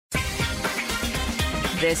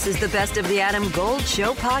This is the Best of the Adam Gold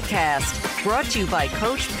Show podcast, brought to you by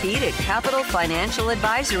Coach Pete at Capital Financial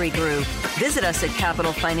Advisory Group. Visit us at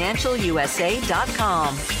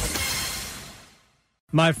capitalfinancialusa.com.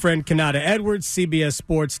 My friend Nata Edwards,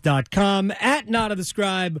 CBSSports.com, at Nata the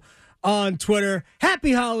Scribe on Twitter.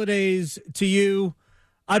 Happy holidays to you.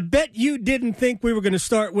 I bet you didn't think we were going to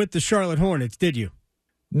start with the Charlotte Hornets, did you?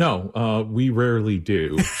 No, we rarely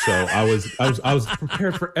do. So I was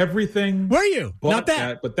prepared for everything. Were you? Not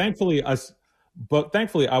that. But thankfully, I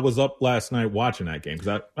was up last night watching that game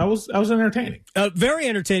because I was entertaining. Very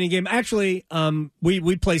entertaining game. Actually,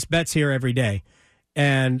 we place bets here every day,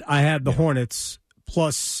 and I had the Hornets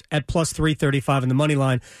plus 335 in the money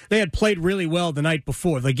line. They had played really well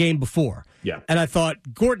the game before. Yeah, and I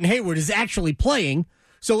thought Gordon Hayward is actually playing,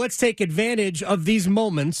 so let's take advantage of these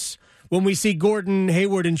moments when we see Gordon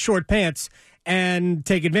Hayward in short pants and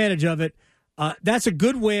take advantage of it. That's a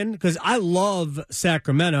good win because I love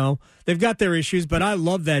Sacramento. They've got their issues, but I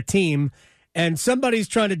love that team. And somebody's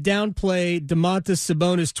trying to downplay Domantas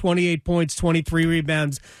Sabonis' 28 points, 23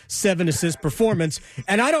 rebounds, 7 assist performance.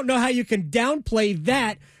 And I don't know how you can downplay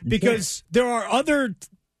that because there are other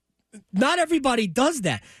 – not everybody does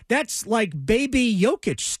that. That's like baby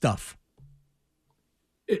Jokic stuff.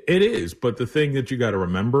 It is, but the thing that you got to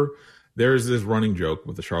remember – there's this running joke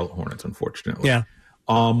with the Charlotte Hornets, unfortunately. Yeah.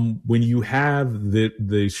 When you have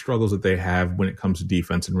the struggles that they have when it comes to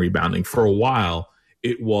defense and rebounding, for a while,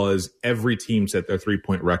 it was every team set their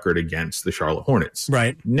 3-point record against the Charlotte Hornets.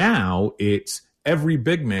 Right. Now it's every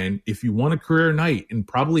big man, if you want a career night and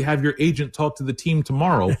probably have your agent talk to the team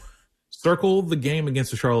tomorrow, circle the game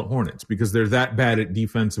against the Charlotte Hornets because they're that bad at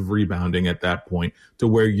defensive rebounding at that point to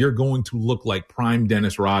where you're going to look like prime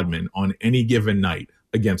Dennis Rodman on any given night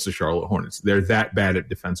against the Charlotte Hornets. They're that bad at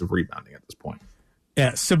defensive rebounding at this point.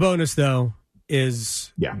 Yeah, Sabonis, though,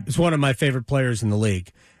 is one of my favorite players in the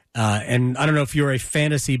league. And I don't know if you're a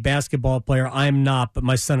fantasy basketball player. I'm not, but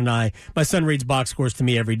my son reads box scores to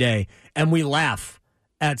me every day, and we laugh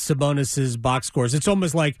at Sabonis's box scores. It's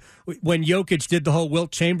almost like when Jokic did the whole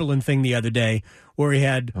Wilt Chamberlain thing the other day where he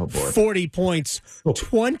had 40 points,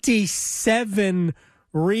 27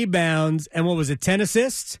 rebounds, and 10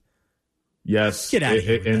 assists? Yes, get out of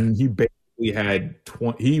here. And he basically had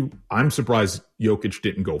 20. I'm surprised Jokic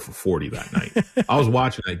didn't go for 40 that night. I was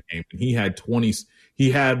watching that game, and he had 20. He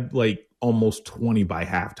had like almost 20 by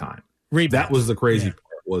halftime. Rebounds. That was the crazy part.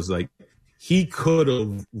 Was like he could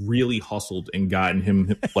have really hustled and gotten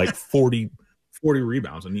him like 40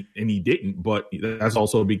 rebounds, and he didn't. But that's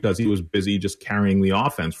also because he was busy just carrying the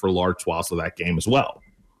offense for large swaths of that game as well.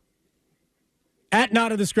 At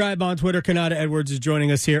Nata the Scribe on Twitter, Nata Edwards is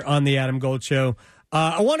joining us here on the Adam Gold Show.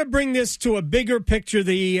 I want to bring this to a bigger picture.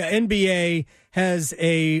 The NBA has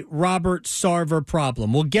a Robert Sarver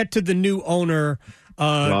problem. We'll get to the new owner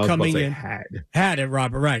coming in. Had it,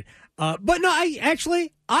 Robert, right. But no, I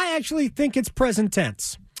actually think it's present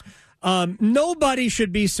tense. Nobody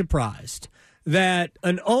should be surprised that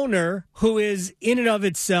an owner who is in and of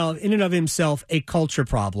himself a culture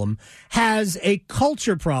problem has a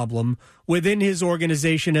culture problem within his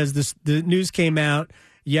organization. As the news came out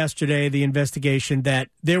yesterday, the investigation, that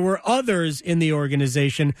there were others in the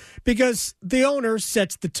organization because the owner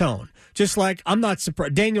sets the tone. Just like I'm not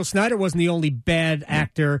surprised. Daniel Snyder wasn't the only bad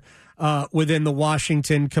actor within the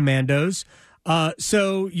Washington Commandos.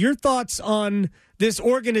 So your thoughts on this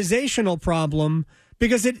organizational problem?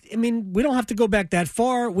 Because we don't have to go back that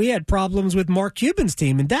far. We had problems with Mark Cuban's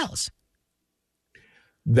team in Dallas.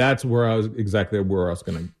 That's where I was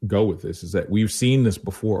going to go with this, is that we've seen this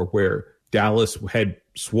before where Dallas had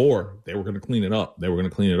swore they were going to clean it up.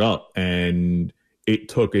 And it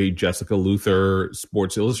took a Jessica Luther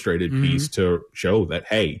Sports Illustrated piece to show that,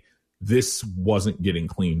 hey, this wasn't getting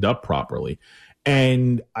cleaned up properly.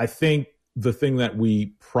 And I think the thing that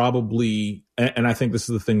we probably, and I think this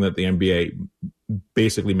is the thing that the NBA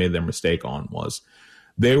basically made their mistake on, was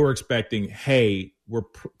they were expecting, hey, we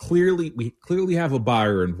clearly have a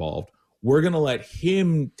buyer involved. We're going to let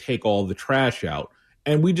him take all the trash out.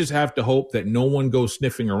 And we just have to hope that no one goes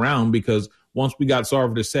sniffing around, because once we got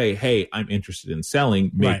Sarver to say, hey, I'm interested in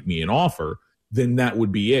selling, make me an offer, then that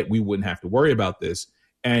would be it. We wouldn't have to worry about this.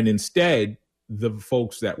 And instead, the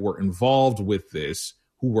folks that were involved with this,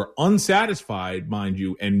 who were unsatisfied, mind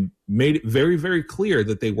you, and made it very, very clear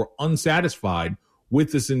that they were unsatisfied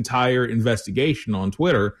with this entire investigation on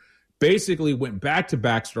Twitter, basically went back to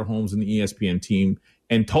Baxter Holmes and the ESPN team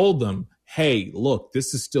and told them, hey, look,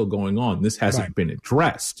 this is still going on. This hasn't been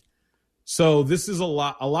addressed. So this is a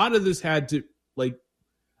lot of this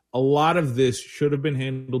should have been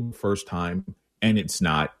handled the first time. and it's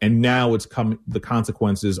not. And now the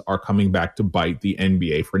consequences are coming back to bite the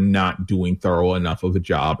NBA for not doing thorough enough of a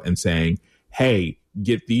job and saying, hey,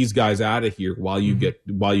 get these guys out of here while you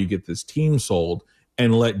get this team sold,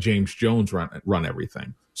 and let James Jones run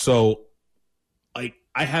everything. So like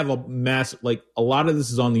I have a lot of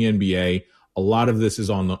this is on the NBA. A lot of this is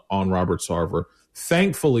on Robert Sarver.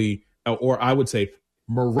 Thankfully, or I would say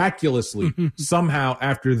miraculously, somehow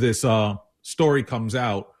after this story comes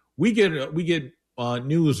out, we get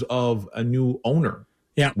news of a new owner.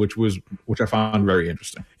 Yeah, which I found very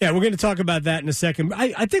interesting. Yeah, we're going to talk about that in a second.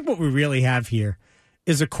 I think what we really have here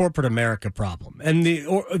is a corporate America problem, and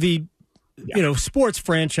the sports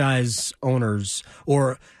franchise owners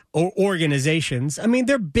or organizations. I mean,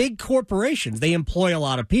 they're big corporations. They employ a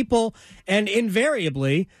lot of people, and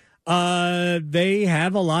invariably, they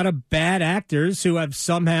have a lot of bad actors who have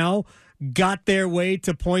somehow got their way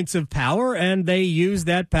to points of power, and they use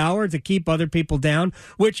that power to keep other people down,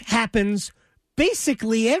 which happens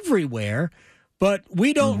basically everywhere. But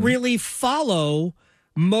we don't really follow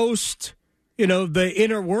most, the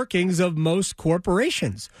inner workings of most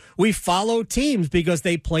corporations. We follow teams because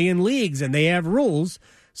they play in leagues and they have rules.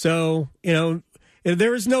 So,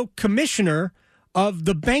 there is no commissioner of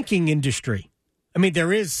the banking industry. I mean,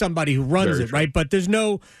 there is somebody who runs it, right? But there's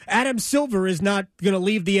no Adam Silver is not going to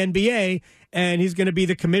leave the NBA, and he's going to be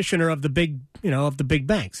the commissioner of the big, of the big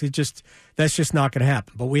banks. That's just not going to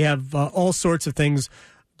happen. But we have all sorts of things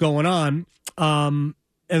going on. And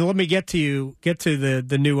let me get to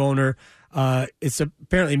the new owner. It's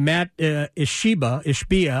apparently Matt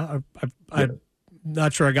Ishbia. I'm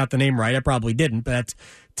not sure I got the name right. I probably didn't, but that's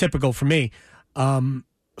typical for me.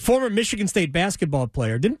 Former Michigan State basketball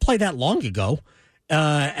player. Didn't play that long ago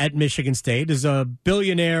at Michigan State. Is a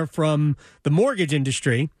billionaire from the mortgage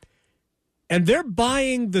industry. And they're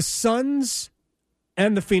buying the Suns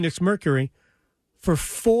and the Phoenix Mercury for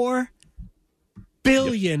 $4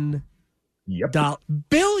 billion. Yep.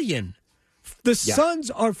 Billion. The Suns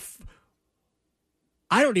are...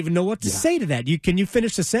 I don't even know what to say to that. Can you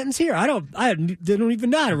finish the sentence here? I don't even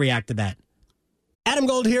know how to react to that. Adam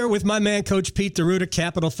Gold here with my man, Coach Pete DeRuta,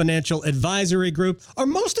 Capital Financial Advisory Group. Are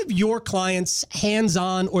most of your clients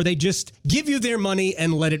hands-on, or they just give you their money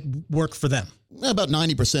and let it work for them? About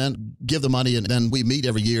 90% give the money, and then we meet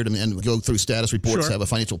every year and go through status reports, have a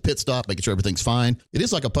financial pit stop, making sure everything's fine. It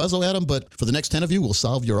is like a puzzle, Adam, but for the next 10 of you, we'll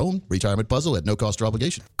solve your own retirement puzzle at no cost or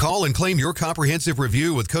obligation. Call and claim your comprehensive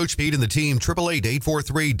review with Coach Pete and the team,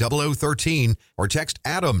 888-843-0013, or text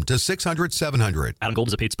ADAM to 600-700. Adam Gold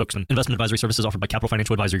is a paid spokesman. Investment advisory services offered by Capital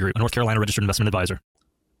Financial Advisory Group, a North Carolina registered investment advisor.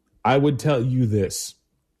 I would tell you this.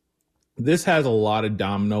 This has a lot of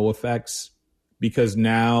domino effects, because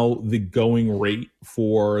now the going rate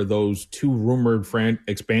for those two rumored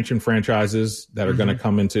expansion franchises that are going to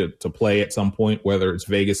come into play at some point, whether it's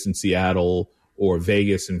Vegas and Seattle or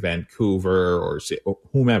Vegas and Vancouver or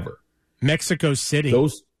whomever. Mexico City.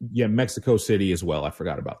 Mexico City as well. I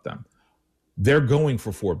forgot about them. They're going for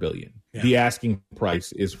 $4 billion. Yeah. The asking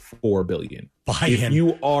price is $4 billion. If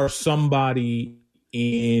you are somebody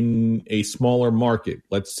in a smaller market,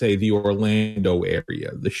 let's say the Orlando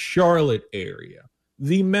area, the Charlotte area,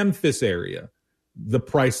 the Memphis area, the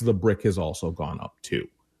price of the brick has also gone up too.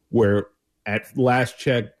 Where at last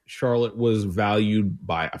check, Charlotte was valued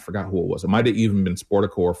by, I forgot who it was. It might have even been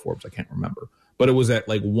Sportico or Forbes. I can't remember. But it was at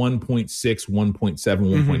like 1.6, 1.7,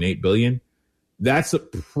 1.8 billion. That's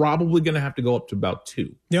probably going to have to go up to about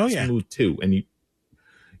 2. Oh, yeah. Smooth 2. And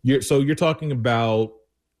you're talking about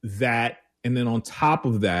that. And then on top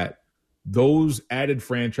of that, those added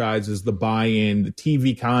franchises, the buy-in, the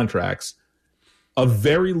TV contracts, a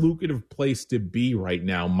very lucrative place to be right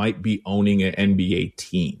now might be owning an NBA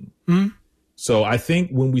team. Mm-hmm. So I think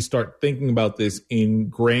when we start thinking about this in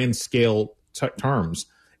grand scale terms,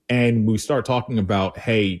 and we start talking about,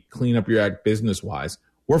 hey, clean up your act business-wise,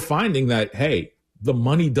 we're finding that, hey, the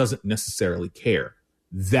money doesn't necessarily care.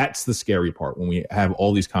 That's the scary part when we have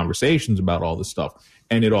all these conversations about all this stuff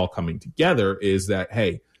and it all coming together, is that,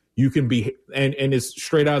 hey, you can be, and it's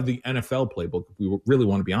straight out of the NFL playbook, if we really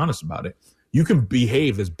want to be honest about it, you can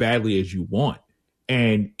behave as badly as you want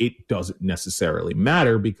and it doesn't necessarily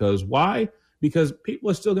matter. Because why? Because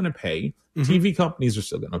people are still going to pay. Mm-hmm. TV companies are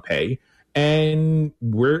still going to pay. And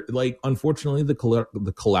we're like, unfortunately, the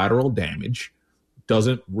collateral damage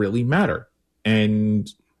doesn't really matter.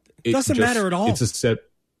 And it doesn't matter at all. It's a set.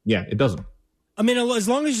 Yeah, it doesn't. I mean, as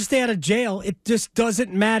long as you stay out of jail, it just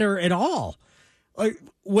doesn't matter at all. Like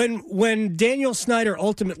when Daniel Snyder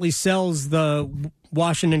ultimately sells the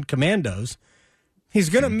Washington Commandos, he's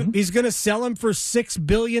gonna sell them for $6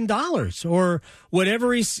 billion or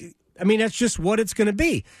whatever I mean, that's just what it's going to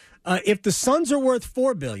be. if the Suns are worth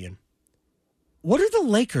 $4 billion, what are the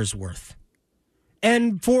Lakers worth?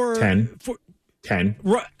 And for 10.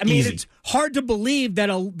 I mean, Easy. it's hard to believe that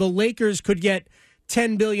the Lakers could get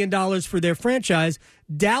 $10 billion for their franchise.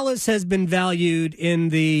 Dallas has been valued in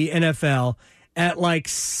the NFL at like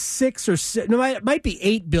it might be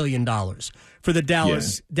 $8 billion for the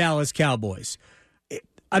Dallas Cowboys.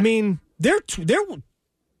 I mean, they're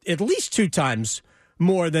at least 2 times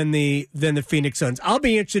more than the Phoenix Suns. I'll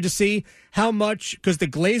be interested to see how much, because the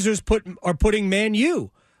Glazers are putting Man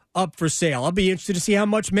U up for sale. I'll be interested to see how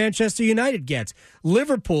much Manchester United gets.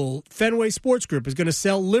 Liverpool, Fenway Sports Group is going to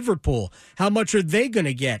sell Liverpool. How much are they going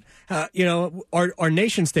to get? Our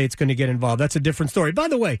nation state's going to get involved. That's a different story. By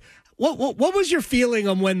the way, what was your feeling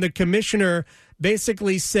on when the commissioner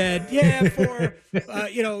basically said, yeah, for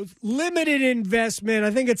limited investment,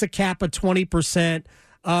 I think it's a cap of 20%,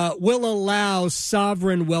 will allow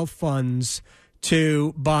sovereign wealth funds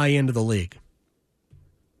to buy into the league?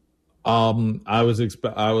 I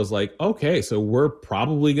was like, okay, so we're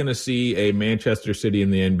probably going to see a Manchester City in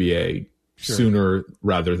the NBA sooner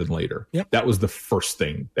rather than later. Yep. That was the first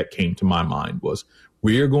thing that came to my mind was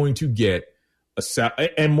we are going to get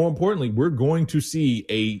and more importantly, we're going to see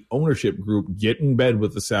a ownership group get in bed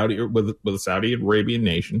with the Saudi Arabian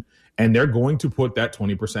nation, and they're going to put that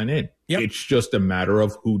 20% in. Yep. It's just a matter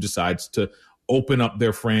of who decides to open up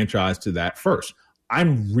their franchise to that first.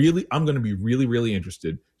 I'm going to be really, really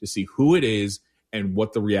interested to see who it is and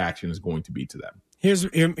what the reaction is going to be to them.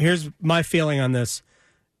 Here's my feeling on this.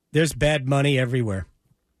 There's bad money everywhere.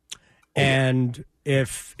 And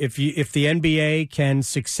if the NBA can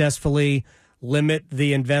successfully limit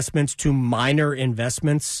the investments to minor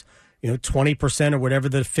investments, 20% or whatever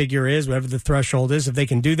the figure is, whatever the threshold is, if they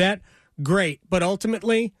can do that, great. But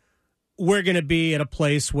ultimately, we're going to be at a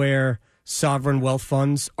place where sovereign wealth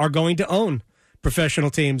funds are going to own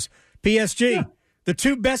professional teams. PSG, the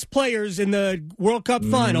 2 best players in the World Cup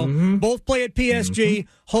final, both play at PSG,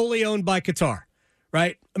 wholly owned by Qatar,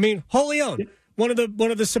 right? I mean, wholly owned. One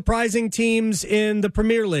of the surprising teams in the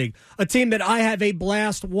Premier League, a team that I have a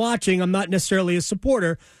blast watching. I'm not necessarily a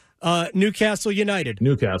supporter. Newcastle United,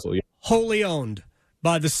 wholly owned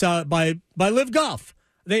by by Live Golf.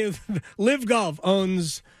 Live Golf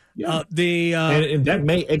owns the and that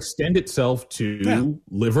may extend itself to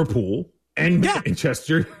Liverpool and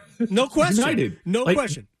Manchester. No question. United. No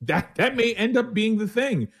question. That may end up being the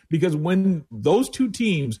thing, because when those 2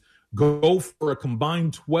 teams go for a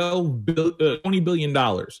combined $20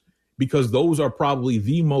 billion, because those are probably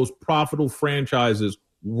the most profitable franchises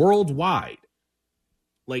worldwide,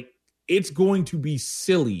 like, it's going to be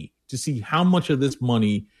silly to see how much of this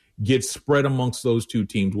money gets spread amongst those 2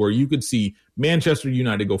 teams, where you could see Manchester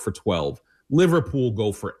United go for 12, Liverpool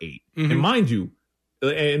go for 8. And mind you,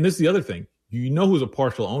 and this is the other thing, you know who's a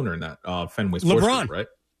partial owner in that Fenway Sports LeBron, Group, right?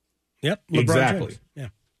 Yep, LeBron exactly. James. Yeah.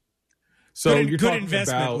 So good, you're good talking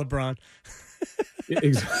investment, about LeBron.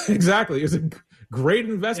 Exactly. It's a great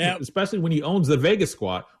investment, especially when he owns the Vegas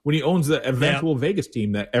squad, when he owns the eventual Vegas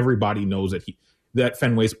team that everybody knows that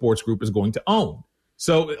Fenway Sports Group is going to own.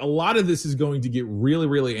 So a lot of this is going to get really,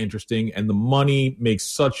 really interesting, and the money makes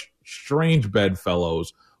such strange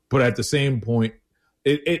bedfellows. But at the same point,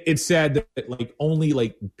 it's sad that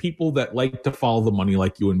only people that like to follow the money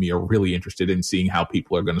like you and me are really interested in seeing how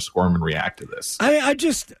people are going to squirm and react to this. I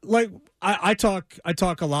just I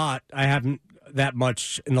talk a lot. I haven't that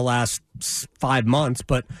much in the last 5 months,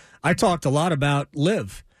 but I talked a lot about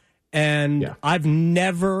Live, and I've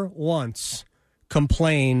never once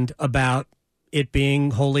complained about it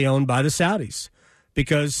being wholly owned by the Saudis,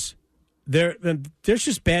 because there's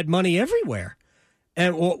just bad money everywhere.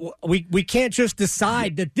 And we can't just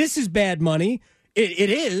decide that this is bad money. It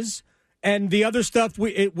is, and the other stuff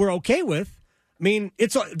we're okay with. I mean,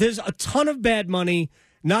 there's a ton of bad money,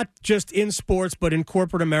 not just in sports, but in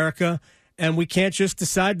corporate America, and we can't just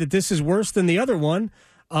decide that this is worse than the other one.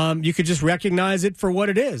 You could just recognize it for what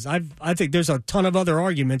it is. I think there's a ton of other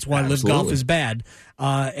arguments why Live Golf is bad,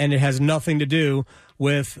 and it has nothing to do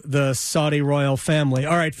with the Saudi royal family.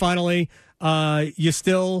 All right, finally, you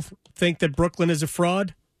still think that Brooklyn is a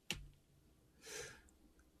fraud?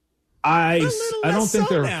 I don't think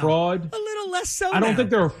they're a fraud. A little less so. I don't think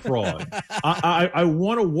they're a fraud. I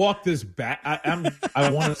want to walk this back. I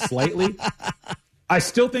want to slightly. I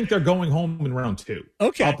still think they're going home in round 2.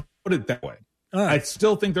 Okay, I'll put it that way. All right. I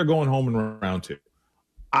still think they're going home in round 2.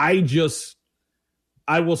 I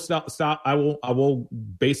will stop. I will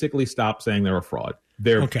basically stop saying they're a fraud.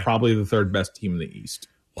 They're probably the 3rd best team in the East.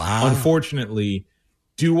 Wow. Unfortunately,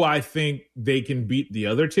 do I think they can beat the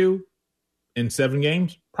other 2 in 7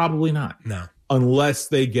 games? Probably not. No. Unless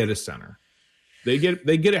they get a center. They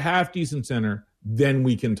get a half decent center, then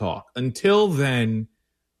we can talk. Until then,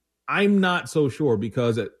 I'm not so sure,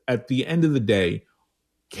 because at the end of the day,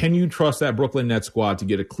 can you trust that Brooklyn Nets squad to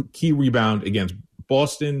get a key rebound against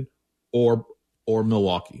Boston or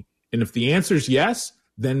Milwaukee? And if the answer is yes,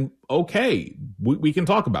 then okay, we can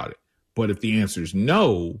talk about it. But if the answer is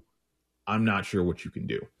no, I'm not sure what you can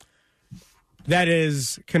do. That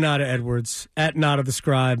is Kanata Edwards at Nata the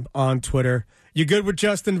Scribe on Twitter. You good with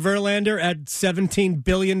Justin Verlander at $17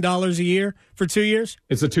 billion a year for 2 years?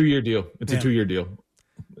 It's a 2-year deal. It's a 2-year deal.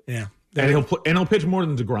 Yeah. And he'll pitch more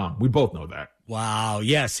than DeGrom. We both know that. Wow.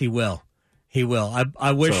 Yes, he will. He will.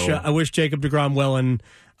 I wish Jacob DeGrom well in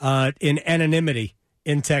anonymity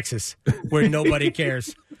in Texas, where nobody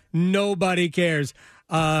cares. Nobody cares.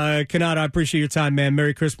 Kanata, I appreciate your time, man.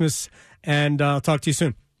 Merry Christmas, and I'll talk to you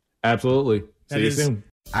soon. Absolutely. See you soon.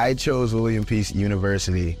 I chose William Peace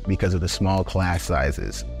University because of the small class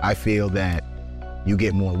sizes. I feel that you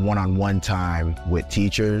get more one-on-one time with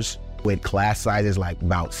teachers. With class sizes like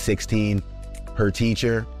about 16 per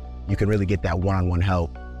teacher, you can really get that one-on-one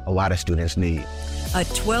help a lot of students need. A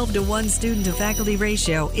 12-to-1 student-to-faculty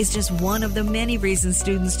ratio is just one of the many reasons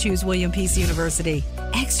students choose William Peace University.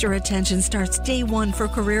 Extra attention starts day one for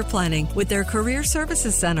career planning with their Career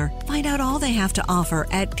Services Center. Find out all they have to offer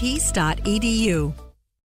at peace.edu.